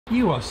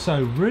You are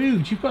so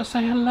rude. You've got to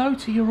say hello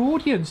to your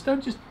audience.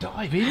 Don't just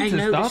dive into stuff.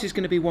 Hey, no, this is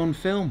going to be one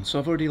film, so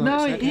I've already said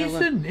hello. No, it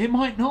isn't. It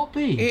might not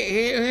be.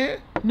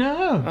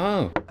 No.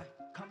 Oh.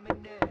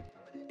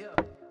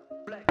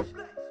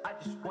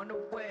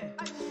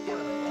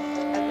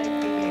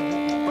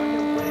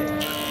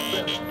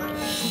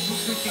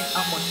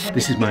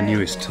 This is my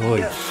newest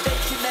toy.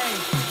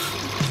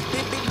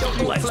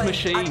 Flex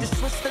machine.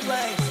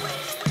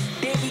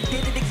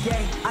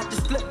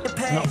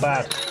 Not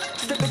bad.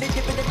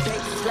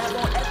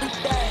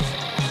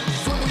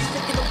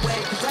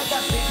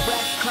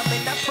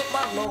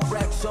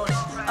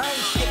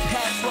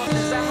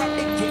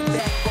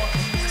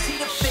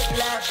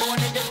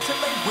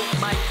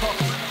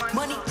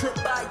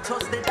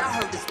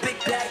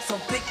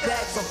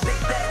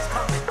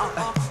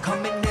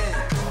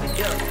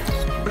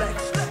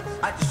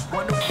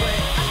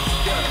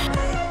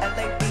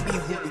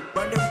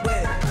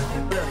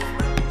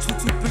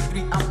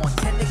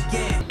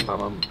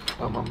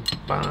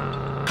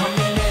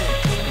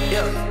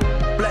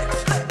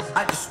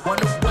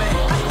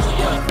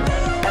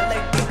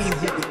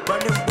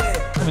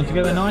 Coming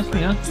together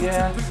nicely, huh?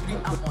 Yeah.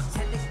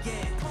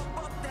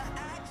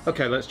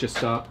 Okay, let's just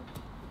start.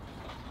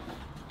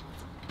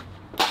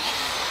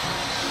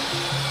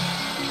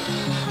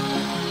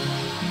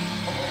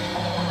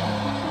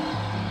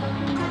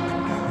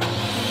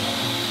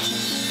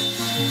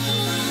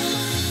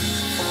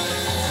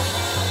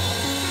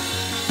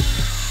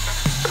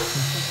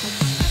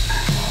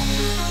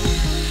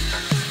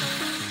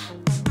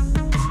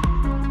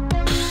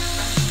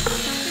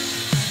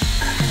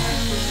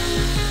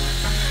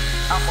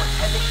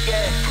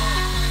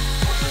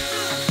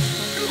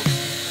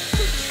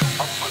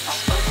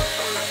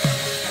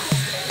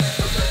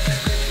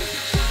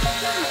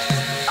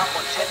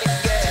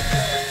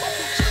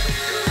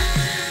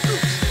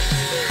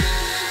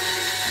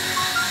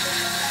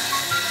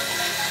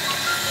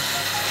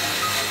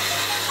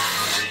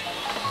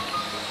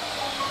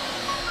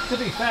 To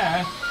be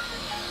fair,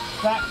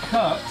 that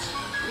cut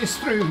is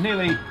through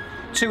nearly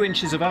 2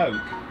 inches of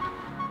oak.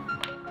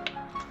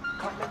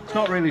 It's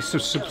not really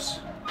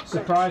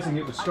surprising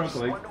it was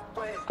struggling.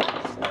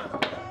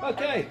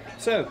 Okay,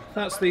 so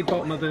that's the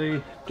bottom of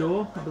the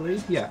door, I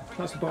believe. Yeah,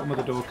 that's the bottom of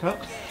the door cut.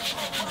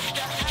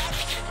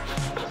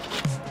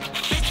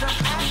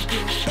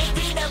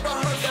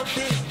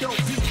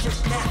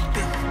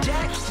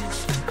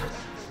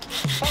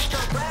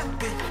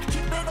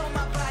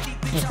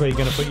 That's where you're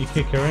going to put your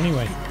kicker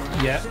anyway.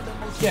 Yeah.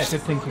 Yeah,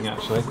 good thinking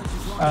actually.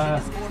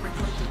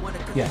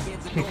 Yeah,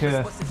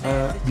 kicker.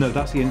 No,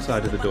 that's the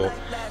inside of the door.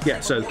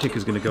 Yeah, so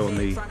kicker's going to go on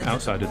the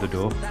outside of the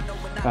door.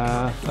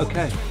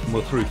 Okay,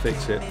 we'll through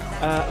fix it.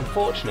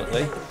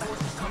 Unfortunately,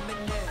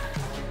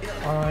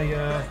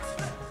 I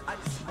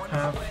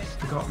have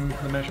forgotten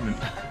the measurement.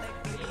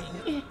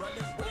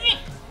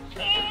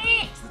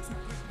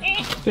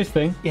 This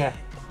thing? Yeah.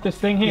 This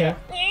thing here?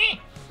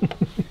 Yeah.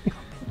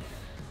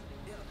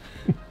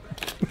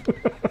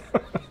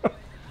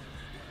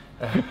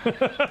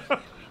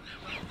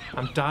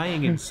 I'm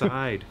dying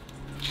inside.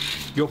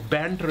 Your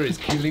banter is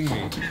killing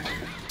me.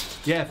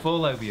 Yeah,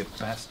 fall over, you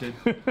bastard.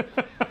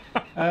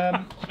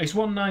 It's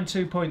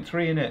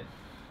 192.3 in it,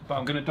 but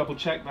I'm going to double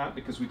check that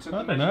because we took.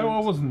 I don't know. I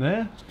wasn't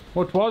there.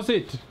 What was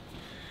it?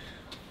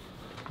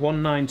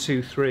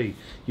 1923.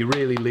 You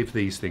really live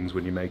these things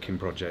when you're making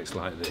projects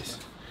like this.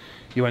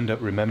 You end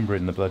up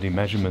remembering the bloody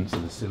measurements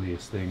of the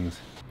silliest things.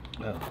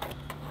 Oh.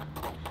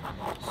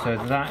 So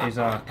that is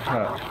our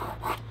cut.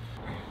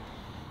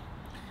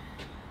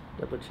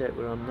 Double check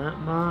we're on that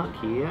mark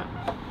here.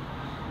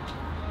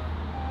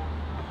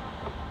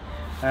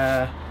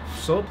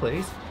 Saw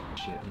please.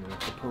 Shit, I'm gonna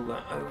have to pull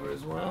that over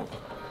as well.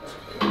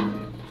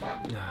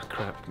 Ah,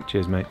 crap.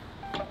 Cheers, mate.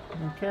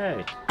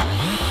 Okay.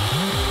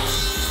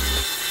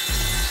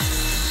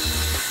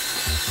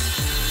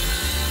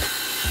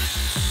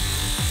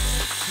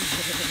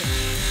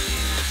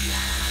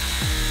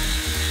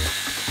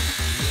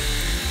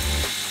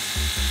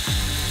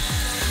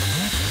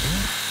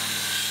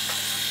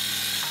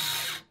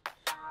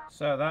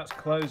 So that's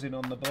closing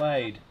on the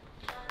blade.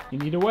 You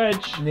need a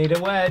wedge. You need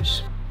a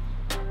wedge.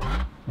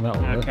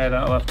 Okay,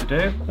 that'll have to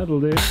do. That'll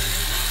do. Woo!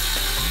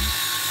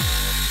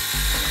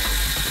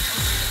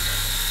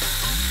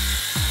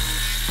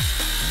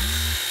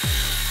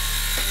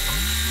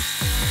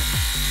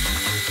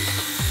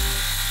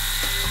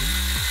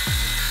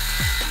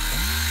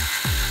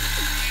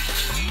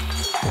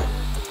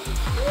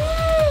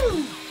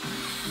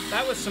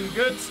 That was some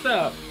good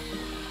stuff.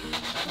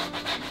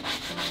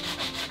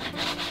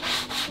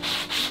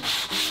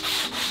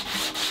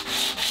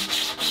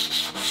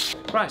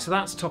 Right, so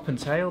that's top and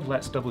tail.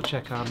 Let's double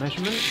check our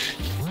measurement.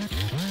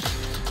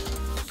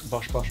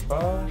 Bosh, bosh,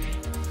 bosh.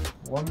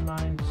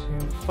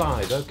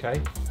 1925,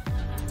 okay.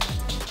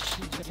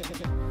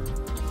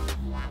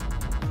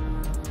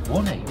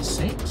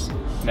 186?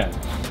 No.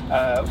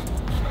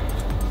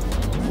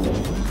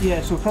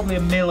 Yeah, so we're probably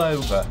a mil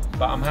over,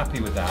 but I'm happy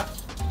with that.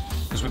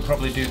 Because we'll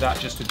probably do that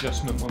just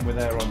adjustment when we're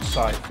there on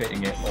site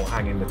fitting it or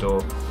hanging the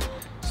door.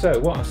 So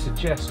what I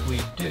suggest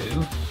we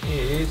do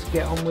to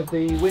get on with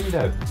the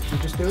window. Should we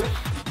just do it?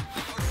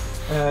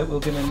 We're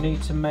going to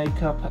need to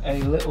make up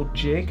a little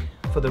jig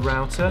for the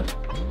router.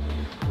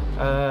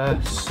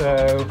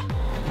 So,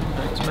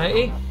 thanks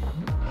matey.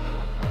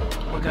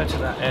 We'll go to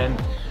that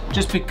end.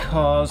 Just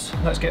because,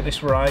 let's get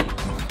this right,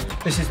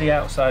 this is the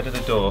outside of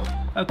the door.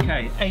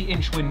 Okay,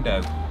 8-inch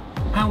window.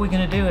 How are we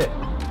going to do it?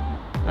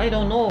 I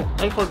don't know,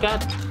 I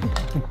forgot.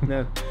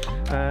 No.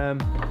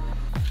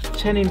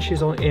 10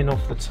 inches in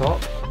off the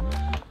top.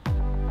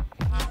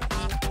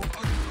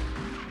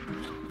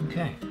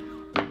 Okay,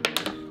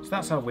 so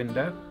that's our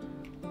window.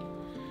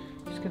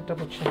 Just gonna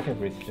double check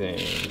everything.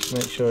 Just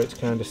make sure it's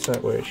kind of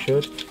set where it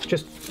should.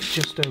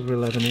 Just over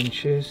 11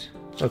 inches.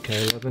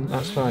 Okay, 11,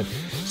 that's fine.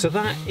 So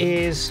that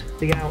is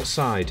the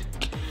outside.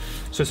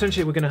 So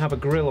essentially we're gonna have a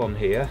grill on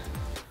here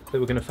that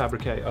we're gonna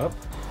fabricate up.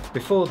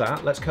 Before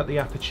that, let's cut the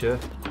aperture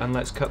and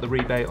let's cut the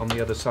rebate on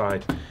the other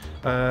side.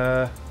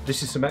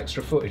 This is some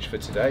extra footage for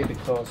today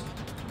because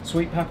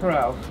Sweet Pepper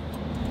Al,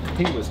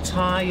 he was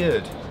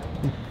tired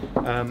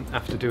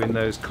after doing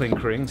those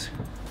clinkerings,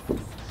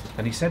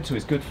 and he said to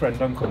his good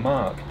friend Uncle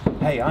Mark,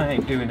 hey, I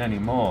ain't doing any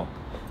more.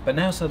 But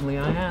now suddenly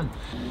I am.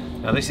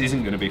 Now this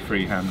isn't going to be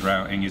freehand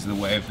routing, is the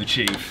way of the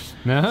chief.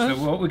 No. So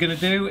what we're going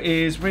to do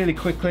is really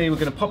quickly, we're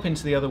going to pop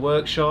into the other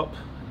workshop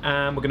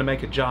and we're going to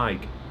make a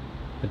jig.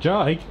 A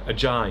jig? A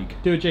jig.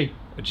 Do a jig.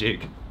 A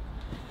jig.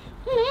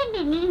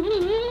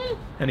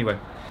 Anyway.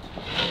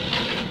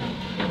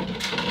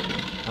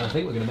 I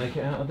think we're going to make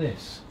it out of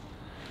this.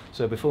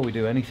 So before we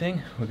do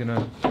anything, we're going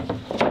to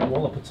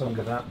wallop a tongue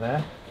of that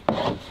there.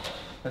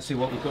 Let's see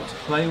what we've got to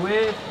play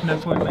with. No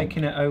point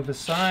making it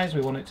oversized, we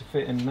want it to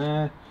fit in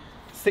there.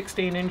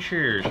 16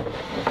 inches.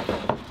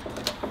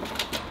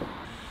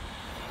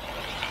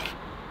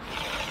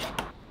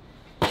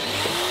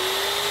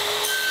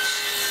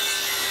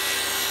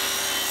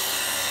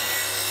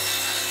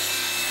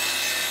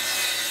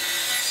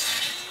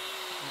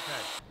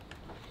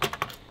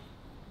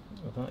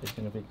 Well, that is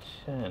going to be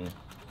 10.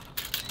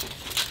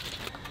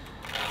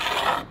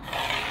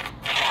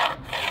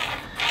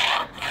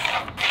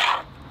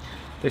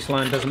 This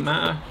line doesn't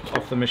matter,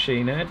 off the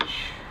machine edge.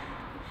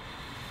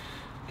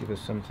 Give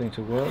us something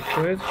to work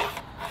with.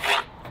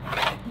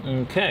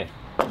 Okay,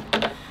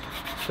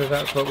 so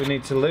that's what we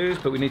need to lose,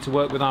 but we need to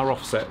work with our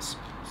offsets.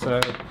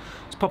 So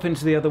let's pop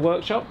into the other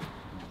workshop.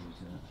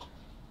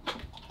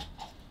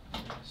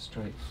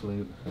 Straight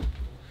flute.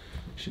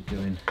 Should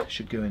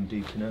go in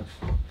deep enough.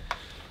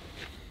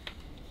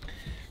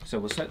 So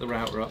we'll set the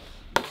router up,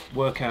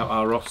 work out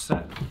our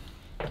offset.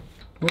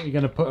 What are you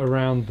going to put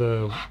around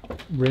the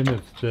rim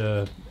of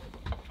the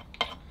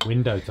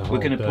window to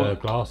hold the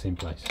glass in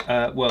place?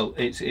 Well,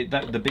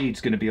 the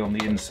bead's going to be on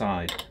the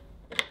inside.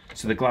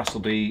 So the glass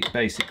will be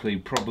basically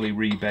probably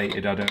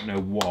rebated, I don't know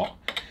what.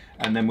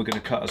 And then we're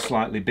going to cut a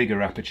slightly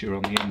bigger aperture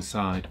on the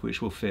inside,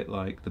 which will fit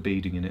like the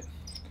beading in it.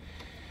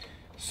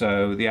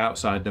 So the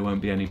outside there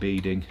won't be any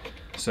beading.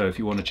 So if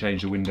you want to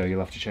change the window, you'll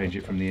have to change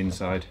it from the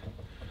inside,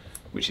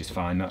 which is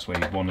fine. That's where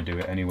you'd want to do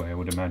it anyway, I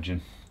would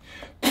imagine.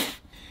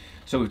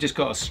 So we've just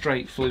got a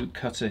straight flute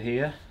cutter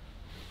here.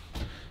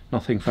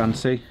 Nothing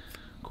fancy.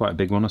 Quite a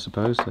big one, I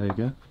suppose. There you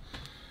go.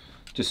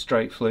 Just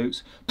straight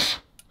flutes.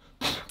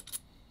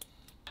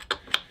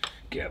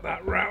 Get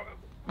that route.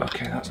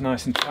 Okay, that's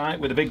nice and tight.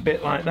 With a big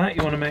bit like that,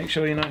 you want to make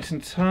sure you're nice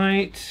and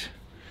tight.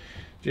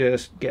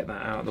 Just get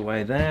that out of the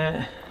way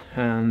there.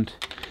 And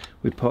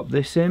we pop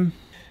this in.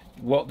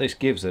 What this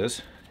gives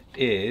us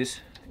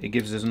is, it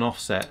gives us an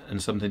offset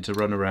and something to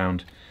run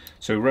around.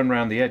 So we run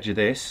around the edge of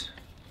this.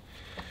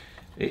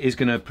 It is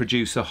going to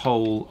produce a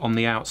hole on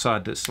the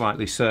outside that's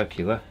slightly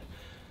circular,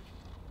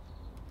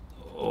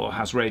 or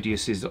has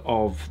radiuses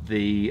of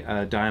the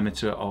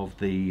diameter of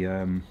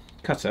the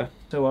cutter.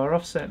 So our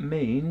offset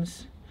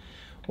means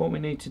what we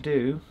need to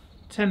do,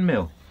 10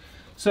 mil.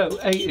 So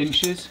 8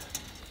 inches,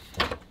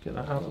 get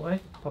that out of the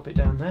way, pop it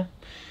down there.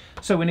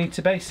 So we need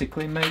to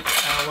basically make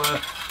our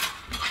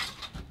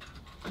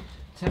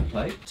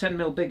template 10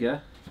 mil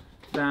bigger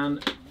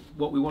than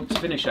what we want to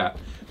finish at.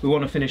 We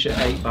want to finish at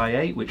 8 by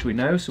 8, which we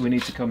know, so we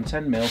need to come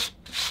 10 mil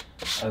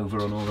over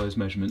on all those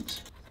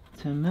measurements.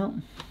 10 mil.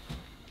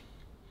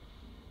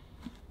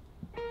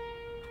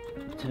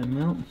 10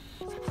 mil.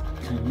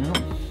 10 mil.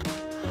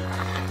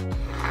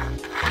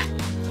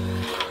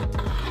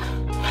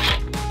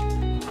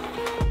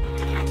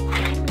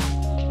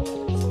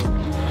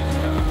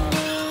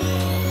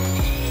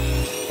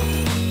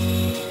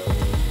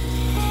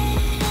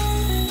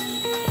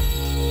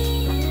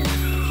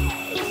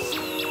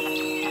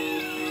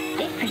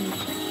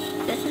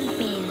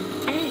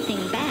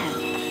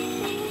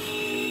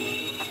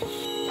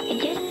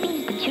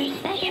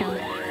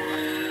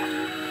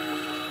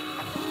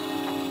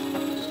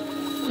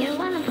 You're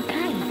one of a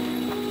kind.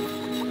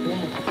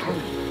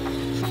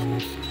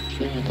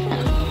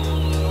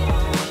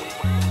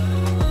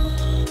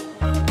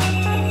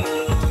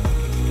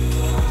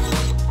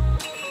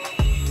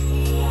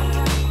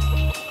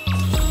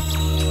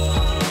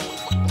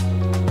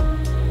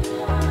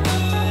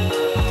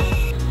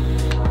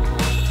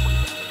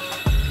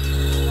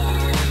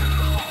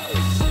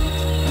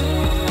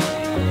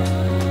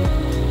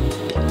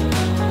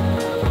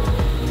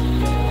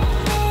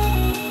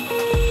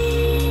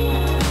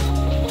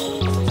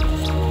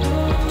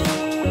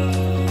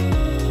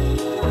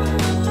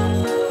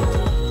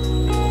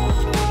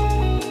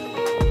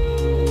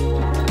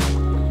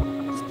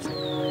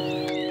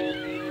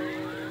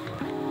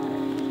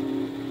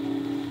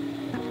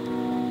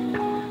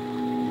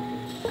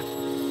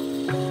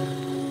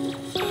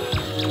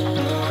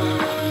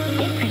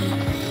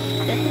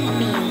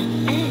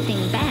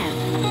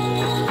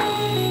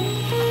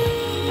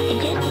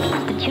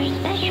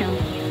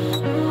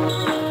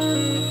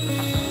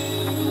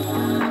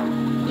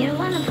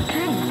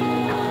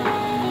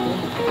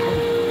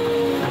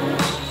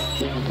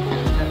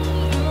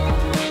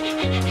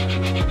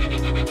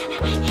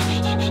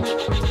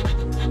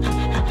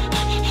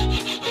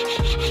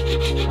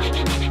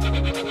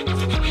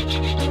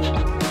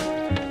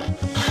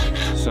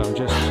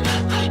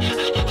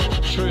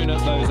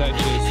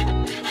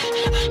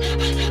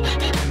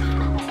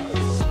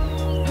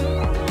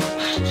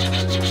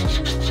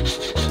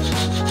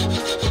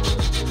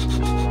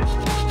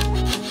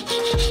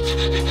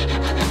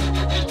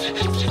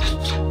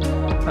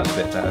 That's a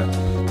bit better.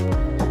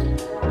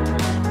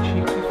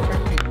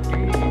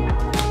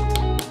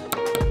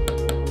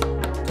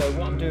 So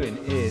what I'm doing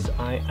is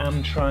I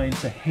am trying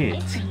to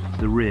hit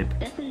the rib.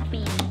 Doesn't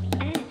mean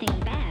anything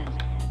bad.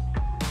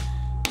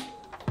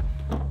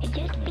 It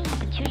just means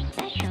that you're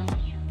special.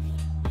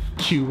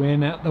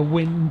 Chewing out the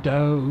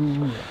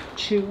window.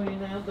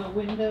 Chewing out the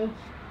window.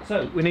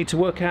 So we need to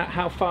work out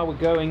how far we're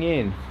going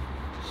in.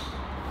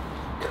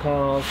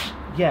 Because,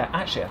 yeah,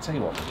 actually, I'll tell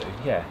you what we'll do.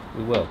 Yeah,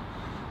 we will.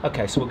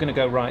 Okay, so we're going to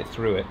go right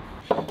through it.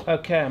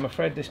 Okay, I'm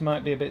afraid this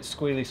might be a bit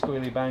squealy,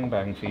 squealy, bang,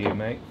 bang for you,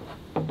 mate.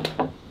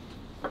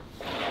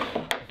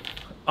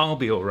 I'll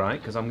be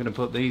alright, because I'm going to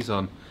put these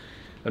on.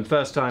 And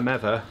first time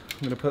ever, I'm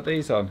going to put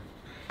these on.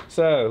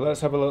 So,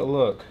 let's have a little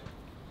look.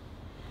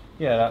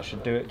 Yeah, that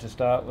should do it to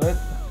start with.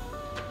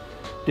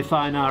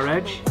 Define our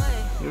edge.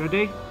 You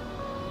ready?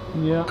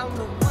 Yeah.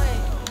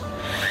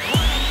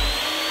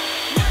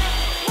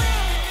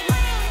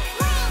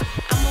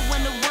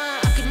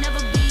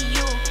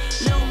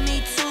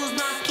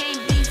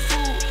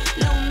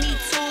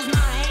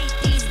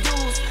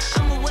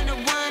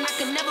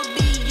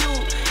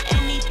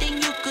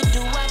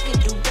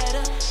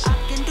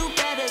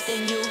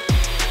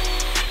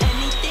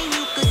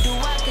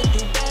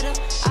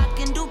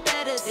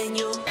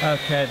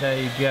 Okay,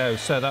 there you go.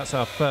 So that's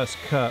our first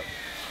cut.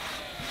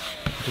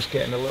 Just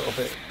getting a little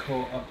bit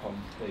caught up on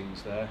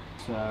things there.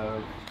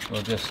 So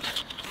we'll just...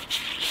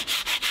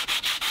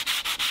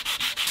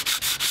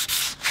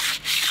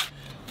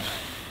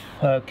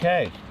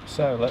 Okay,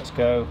 so let's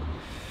go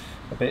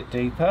a bit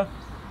deeper.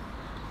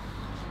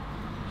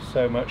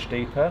 So much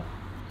deeper.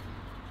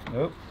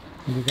 Oh.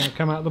 Is it going to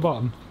come out the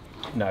bottom?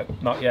 No,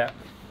 not yet.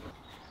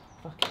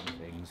 Fucking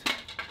things.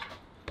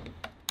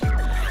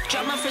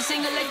 Drop my first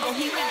single like oh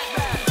he rap.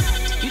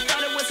 You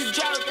thought it was a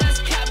drought, that's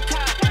cap.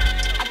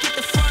 I get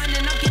the front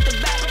and I get the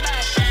back.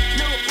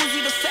 No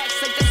Uzi the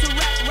facts like that's a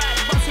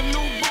rap. Bought some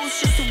new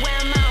boots just to wear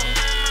them out.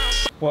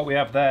 What we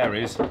have there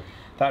is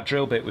that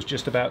drill bit was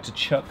just about to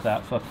chuck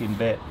that fucking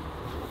bit.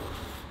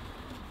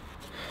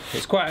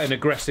 It's quite an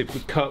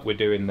aggressive cut we're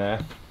doing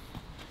there.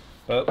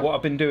 But what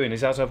I've been doing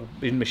is as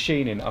I've been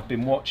machining, I've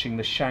been watching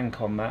the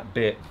shank on that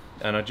bit,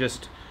 and I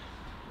just,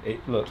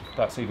 look,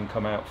 that's even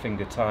come out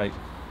finger tight.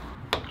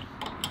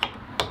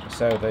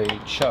 So the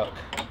chuck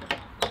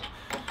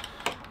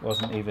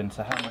wasn't even,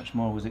 so how much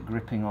more was it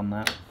gripping on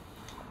that?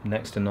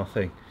 Next to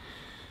nothing.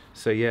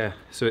 So yeah,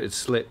 so it had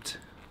slipped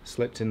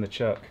in the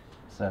chuck.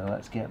 So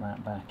let's get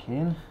that back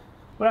in.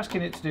 We're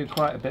asking it to do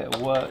quite a bit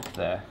of work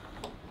there.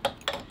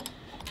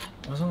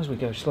 As long as we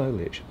go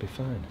slowly, it should be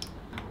fine.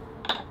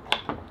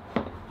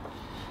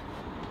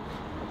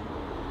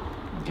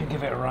 We can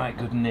give it a right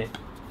good nip.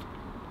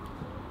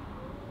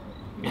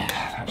 Yeah,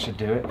 that should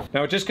do it.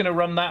 Now we're just going to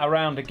run that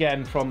around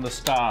again from the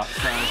start.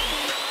 So.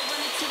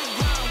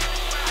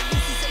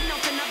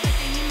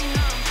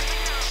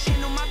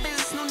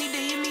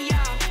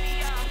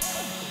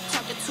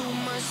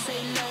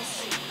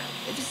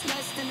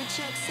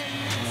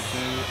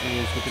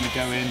 We're going to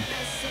go in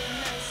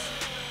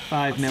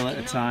 5 mil at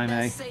a time,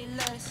 eh? If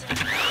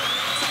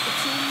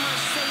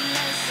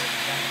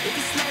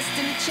it's less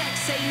than a check,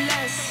 say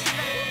less.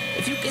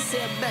 If you can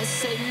say a best,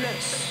 say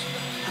less.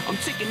 I'm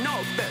taking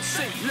all best,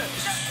 say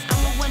less.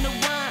 I'm a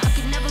 1-to-1, I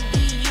could never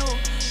be you.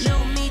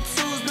 Little me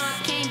tools, no, I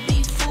can't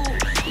be fooled.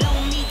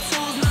 Little me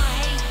tools, no, I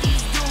hate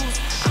these dudes.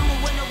 I'm a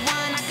 1-to-1,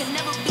 I could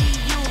never be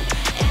you.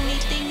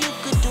 Anything you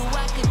could do,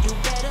 I could do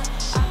better.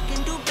 I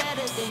can do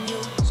better than you.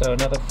 So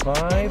another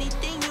 5.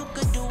 Anything you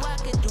could do, I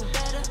could do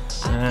better.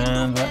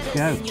 And let's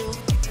go.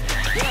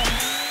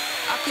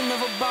 I can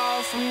never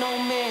borrow from no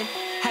man.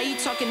 How you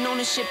talking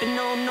ownership and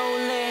no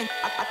land?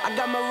 I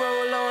got my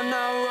roll on,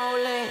 now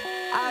rolling.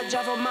 I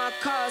drive on my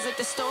cars like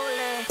they're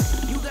stolen.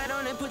 You got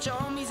on and put your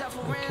homies out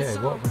for ransom. Okay,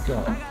 what have we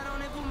got? I got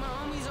on and put my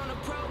homies on the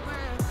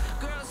program.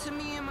 Girls to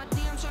me in my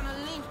DM trying to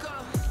link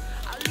up.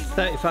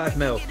 35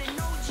 mil.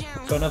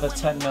 Got another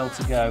 10 mil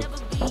to go.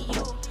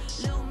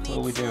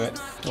 Will we do it?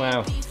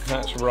 Wow,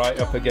 that's right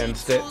up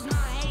against it.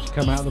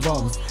 Come out the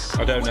bottom?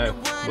 I don't know.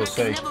 We'll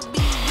see.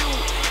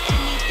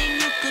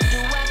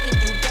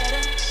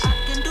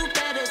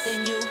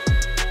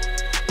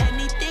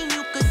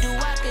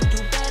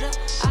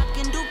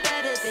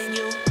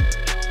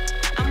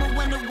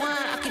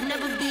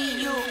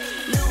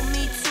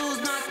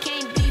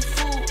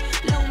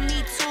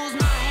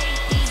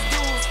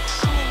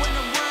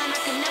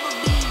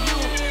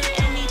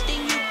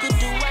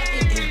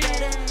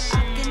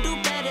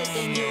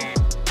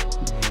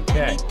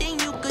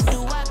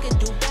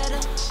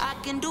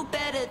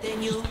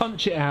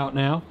 Punch it out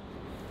now.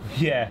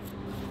 Yeah.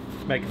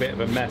 Make a bit of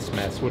a mess,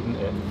 wouldn't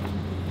it?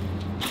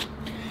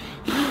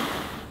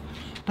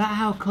 But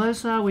how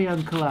close are we,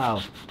 Uncle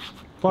Al?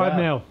 5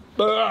 mil.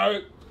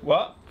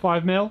 What?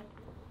 5 mil?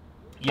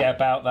 Yeah,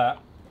 about that.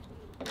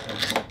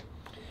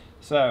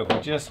 So,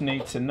 we just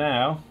need to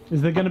now...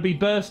 Is there going to be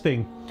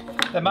bursting?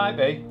 There might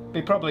be.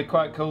 Be probably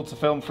quite cool to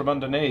film from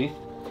underneath.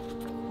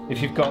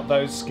 if you've got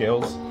those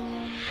skills.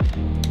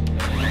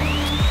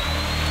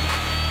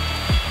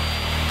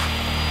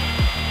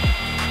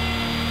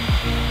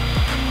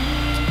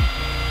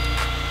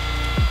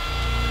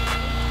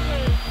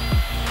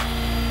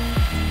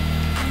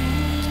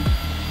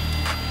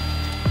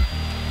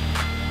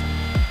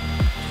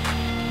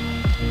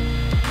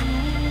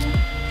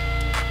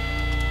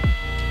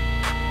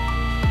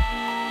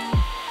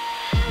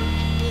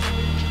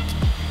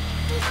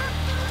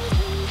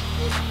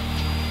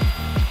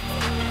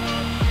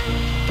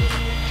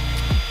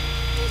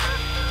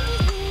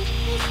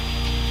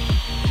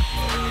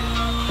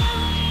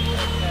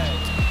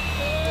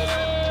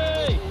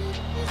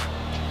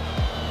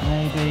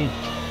 Maybe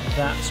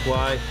that's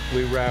why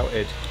we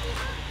routed,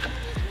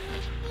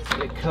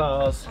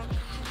 because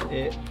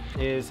it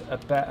is a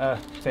better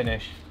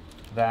finish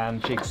than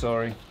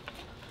jigsawing.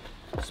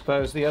 I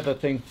suppose the other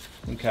thing,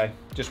 okay,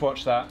 just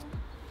watch that.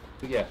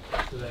 But yeah,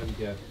 so there we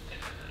go.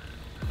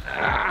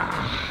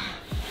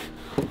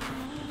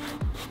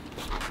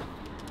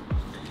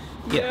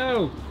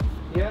 Yo!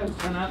 Yo,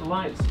 turn out the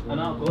lights and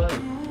I'll glow.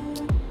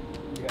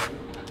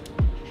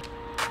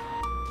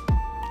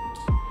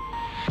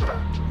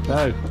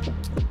 So,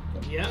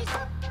 Yeah.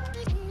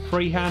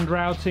 freehand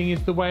routing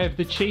is the way of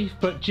the chief,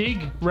 but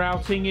jig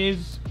routing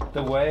is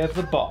The way of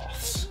the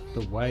boss.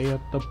 the way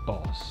of the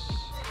boss.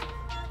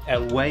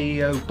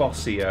 Ewayo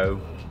bossio.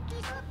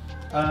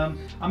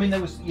 I mean,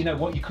 there was, you know,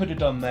 what you could have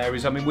done there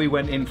is, I mean, we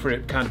went in for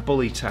it kind of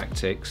bully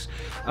tactics.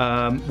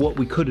 What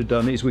we could have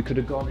done is we could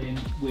have gone in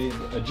with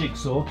a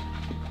jigsaw,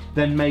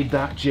 then made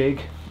that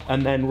jig,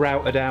 and then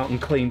routed out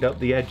and cleaned up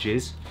the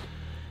edges.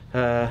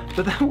 But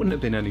that wouldn't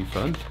have been any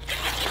fun.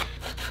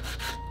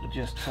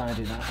 Just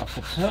tidy that up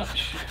a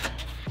touch.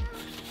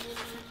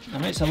 I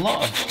mean, it's a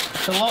lot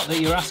that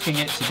you're asking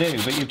it to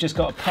do, but you've just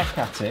got to peck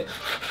at it.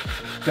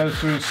 Go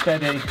through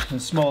steady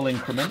and small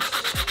increments.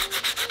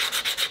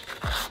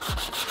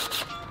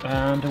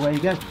 And away you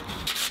go.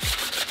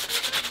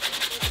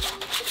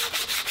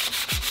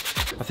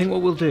 I think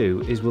what we'll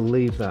do is we'll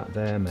leave that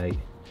there, mate.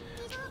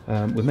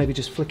 We'll maybe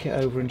just flick it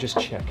over and just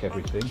check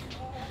everything.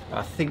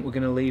 I think we're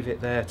going to leave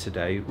it there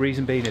today.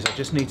 Reason being is I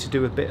just need to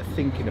do a bit of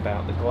thinking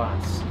about the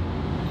glass.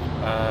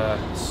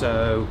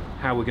 So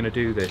how we're going to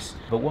do this.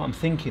 But what I'm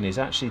thinking is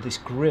actually this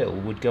grill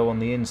would go on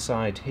the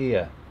inside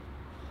here.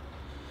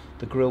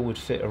 The grill would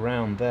fit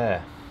around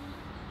there.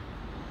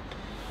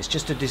 It's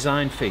just a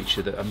design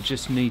feature that I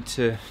just need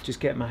to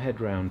get my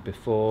head round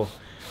before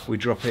we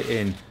drop it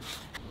in.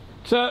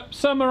 So,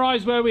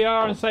 summarise where we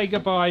are and say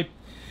goodbye.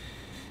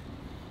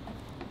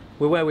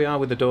 We're where we are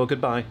with the door,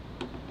 goodbye.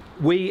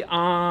 We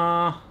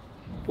are,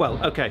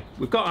 well, okay,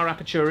 we've got our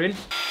aperture in.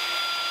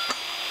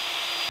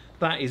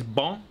 That is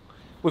bon.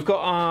 We've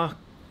got our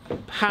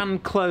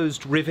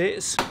hand-closed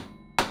rivets.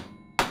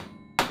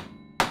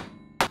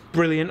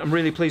 Brilliant, I'm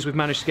really pleased we've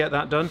managed to get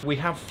that done. We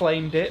have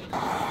flamed it.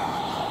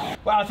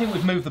 Well, I think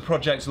we've moved the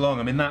project along.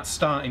 I mean, that's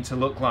starting to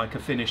look like a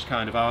finished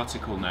kind of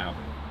article now.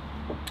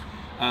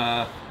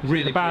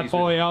 Really the bad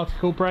boy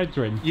article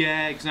brethren.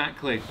 Yeah,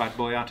 exactly. Bad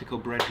boy article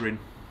brethren.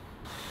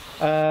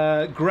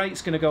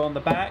 Grate's going to go on the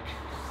back,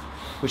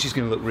 which is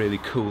going to look really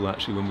cool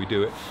actually when we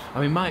do it.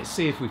 I mean, might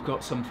see if we've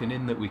got something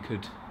in that we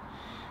could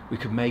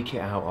make it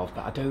out of,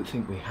 but I don't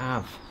think we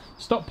have.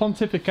 Stop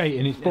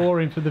pontificating, it's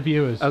boring for the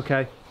viewers.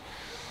 Okay.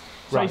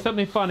 Say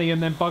something funny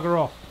and then bugger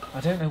off.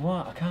 I don't know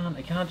what, I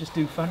can't just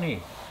do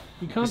funny.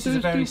 You can't This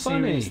do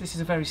funny. This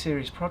is a very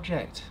serious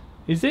project.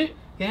 Is it?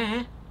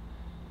 Yeah.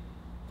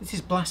 This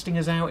is blasting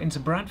us out into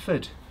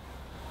Bradford.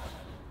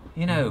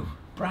 You know,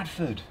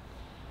 Bradford.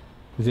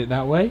 Is it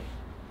that way?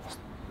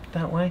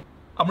 That way.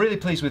 I'm really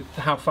pleased with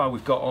how far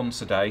we've got on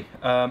today.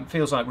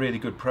 Feels like really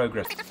good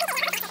progress.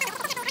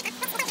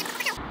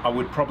 I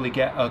would probably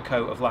get a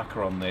coat of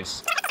lacquer on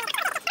this.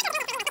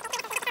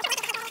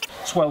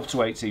 12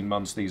 to 18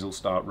 months these will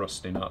start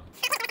rusting up.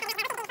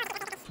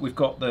 We've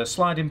got the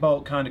sliding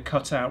bolt kind of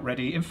cut out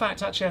ready. In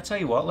fact, actually, I'll tell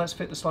you what, let's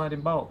fit the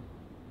sliding bolt.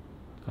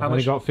 I've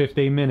only got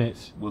 15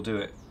 minutes. We'll do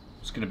it.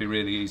 It's going to be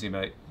really easy,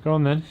 mate. Go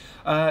on then.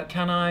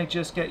 Can I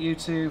just get you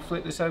to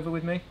flip this over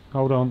with me?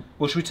 Hold on.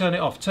 Well, should we turn it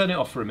off? Turn it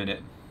off for a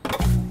minute.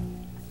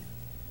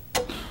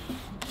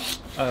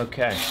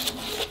 Okay.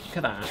 Look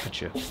at that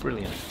aperture.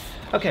 Brilliant.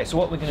 Okay, so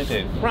what we're going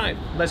to do. Right,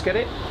 let's get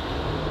it.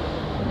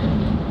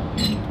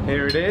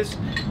 Here it is.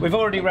 We've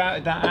already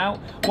routed that out.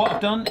 What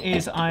I've done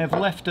is I have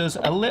left us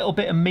a little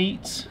bit of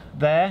meat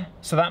there,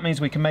 so that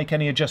means we can make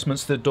any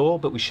adjustments to the door,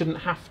 but we shouldn't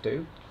have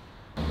to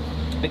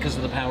because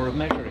of the power of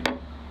measuring.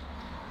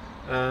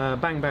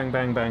 Bang, bang,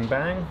 bang, bang,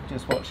 bang.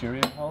 Just watch your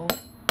ear hole.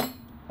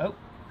 Oh.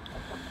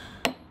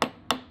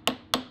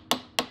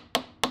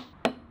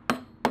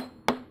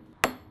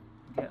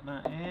 Get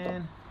that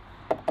in.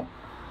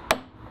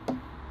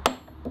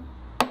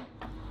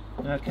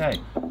 Okay.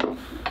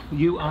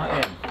 You are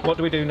in. What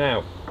do we do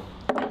now?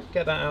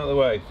 Get that out of the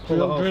way. Pull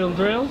Drill, drill,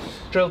 drill.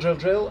 Drill, drill,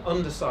 drill.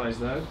 Undersize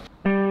though.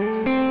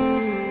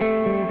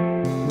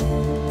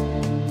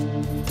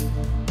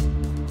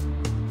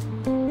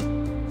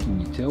 Can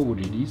you tell what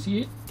it is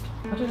yet?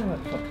 I don't know where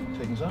the fucking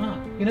things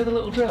are. You know the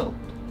little drill?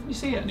 Can you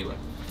see it anywhere?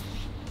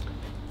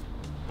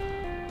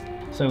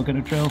 So we're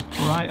going to drill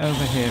right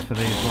over here for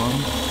these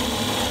ones.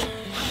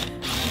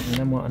 And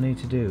then what I need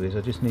to do is I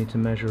just need to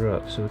measure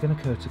up. So we're going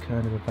to go to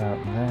kind of about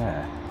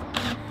there.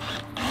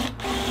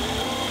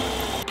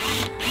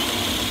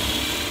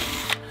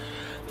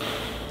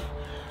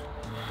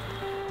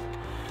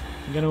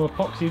 You're going to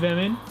epoxy them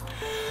in?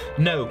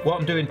 No, what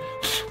I'm doing,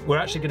 we're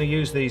actually going to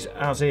use these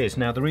as is.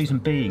 Now the reason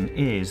being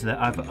is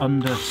that I've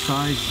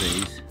undersized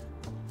these.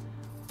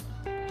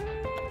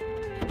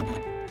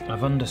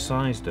 I've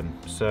undersized them,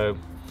 so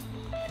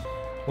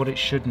what it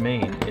should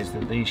mean is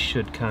that these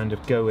should kind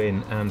of go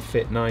in and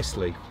fit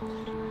nicely.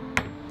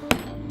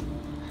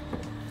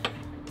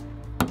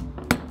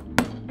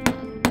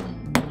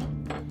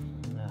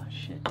 Ah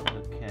shit,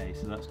 okay,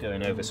 so that's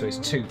going over, so it's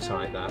too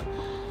tight that.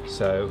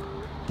 So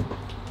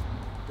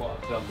what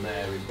I've done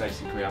there is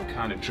basically I've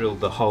kind of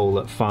drilled the hole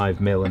at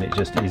 5mm and it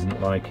just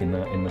isn't liking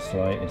that in the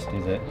slightest,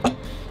 is it?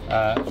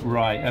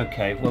 Right,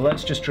 okay, well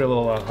let's just drill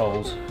all our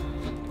holes.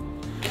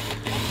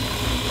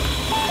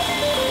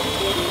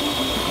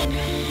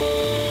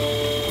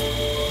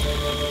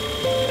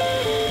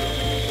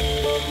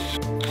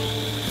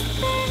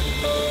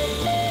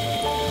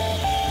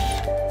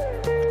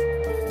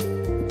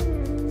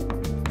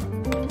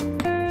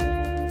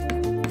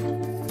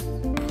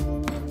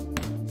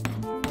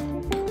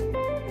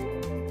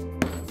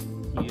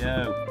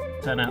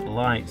 Turn out the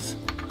lights.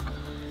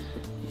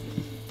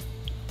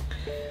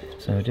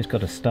 So we've just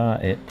got to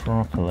start it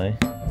properly.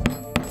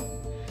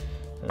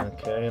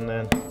 Okay, and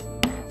then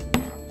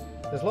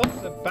there's lots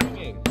of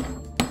banging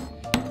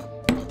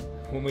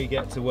when we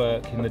get to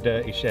work in the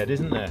dirty shed,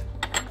 isn't there?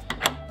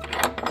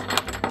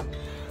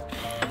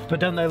 But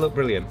don't they look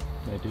brilliant?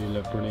 They do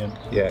look brilliant.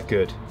 Yeah,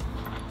 good.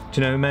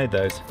 Do you know who made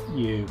those?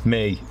 You.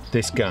 Me.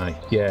 This guy.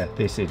 Yeah,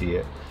 this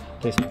idiot.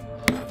 This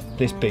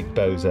big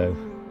bozo.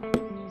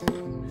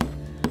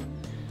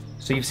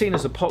 So you've seen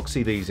us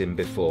epoxy these in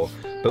before,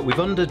 but we've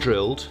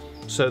under-drilled,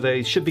 so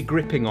they should be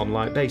gripping on,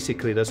 like,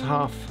 basically there's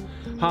half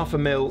a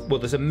mil, well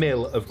there's a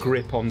mil of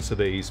grip onto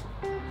these.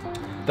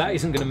 That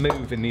isn't going to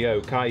move in the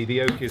oak, i.e.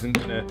 the oak isn't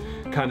going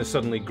to kind of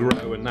suddenly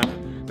grow and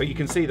that, but you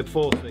can see the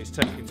force that it's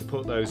taking to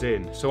put those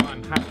in. So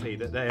I'm happy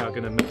that they are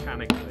going to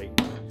mechanically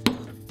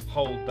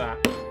hold that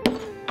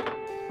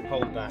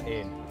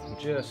in. I'm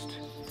just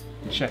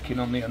checking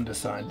on the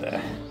underside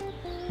there.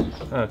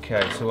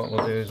 Okay, so what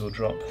we'll do is we'll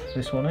drop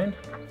this one in.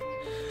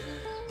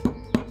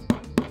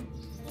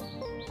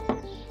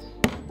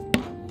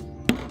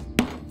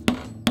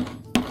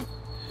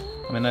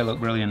 I mean, they look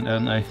brilliant,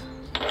 don't they?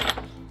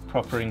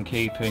 Proper in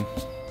keeping.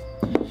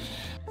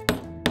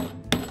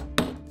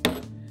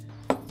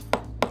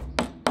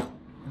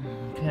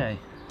 Okay.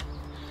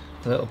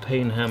 A little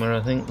peen hammer, I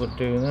think, would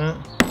do that.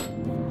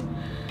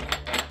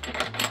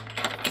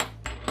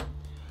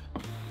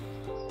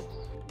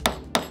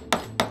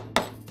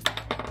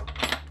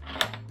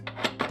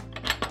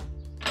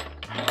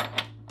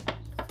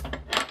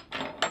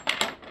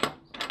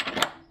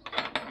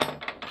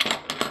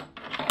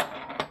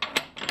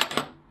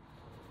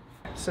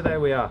 So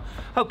there we are.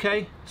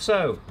 Okay,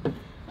 so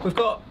we've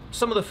got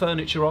some of the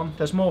furniture on.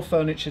 There's more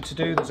furniture to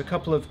do. There's a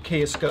couple of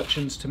key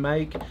escutcheons to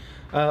make.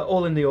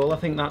 All in the all, I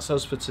think that's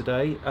us for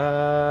today.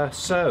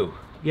 So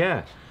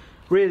yeah,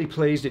 really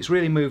pleased. It's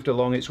really moved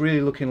along. It's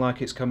really looking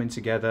like it's coming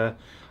together.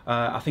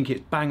 I think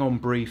it's bang on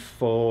brief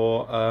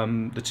for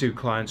the two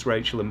clients,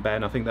 Rachel and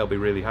Ben. I think they'll be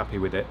really happy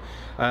with it.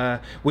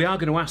 We are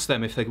going to ask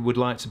them if they would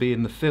like to be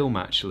in the film,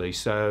 actually.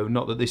 So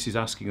not that this is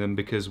asking them,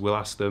 because we'll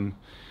ask them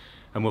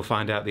and we'll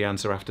find out the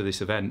answer after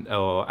this event,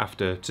 or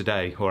after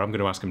today, or I'm going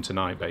to ask them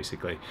tonight,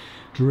 basically.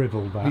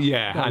 Drivel that.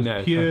 Yeah, that I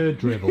know. Pure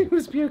drivel. It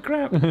was pure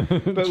crap.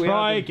 But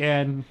Try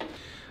again.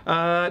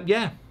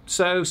 Yeah,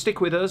 so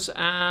stick with us,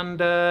 and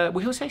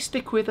we always say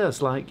stick with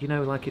us, like, you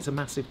know, like it's a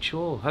massive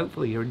chore.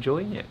 Hopefully you're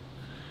enjoying it.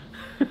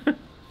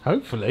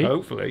 Hopefully.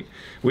 Hopefully.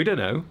 We don't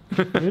know.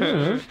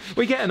 Yeah.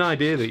 We get an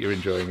idea that you're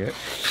enjoying it.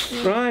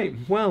 Right,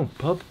 well,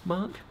 pub,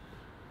 Mark?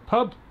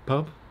 Pub.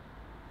 Pub?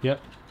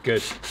 Yep.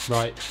 Good.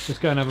 Right, let's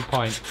go and have a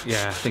pint.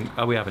 Yeah, I think,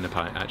 are we having a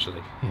pint,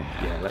 actually?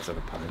 Yeah. Yeah, let's have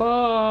a pint.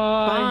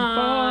 Bye.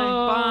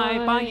 Bye.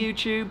 Bye. Bye,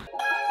 YouTube.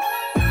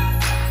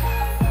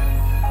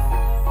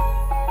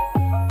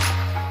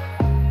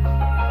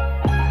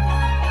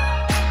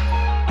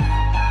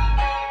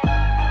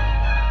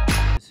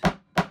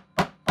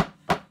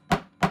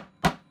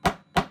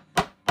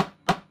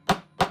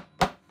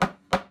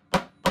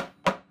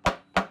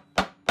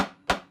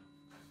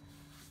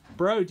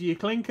 Bro, do you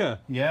clinker?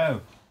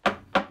 Yo.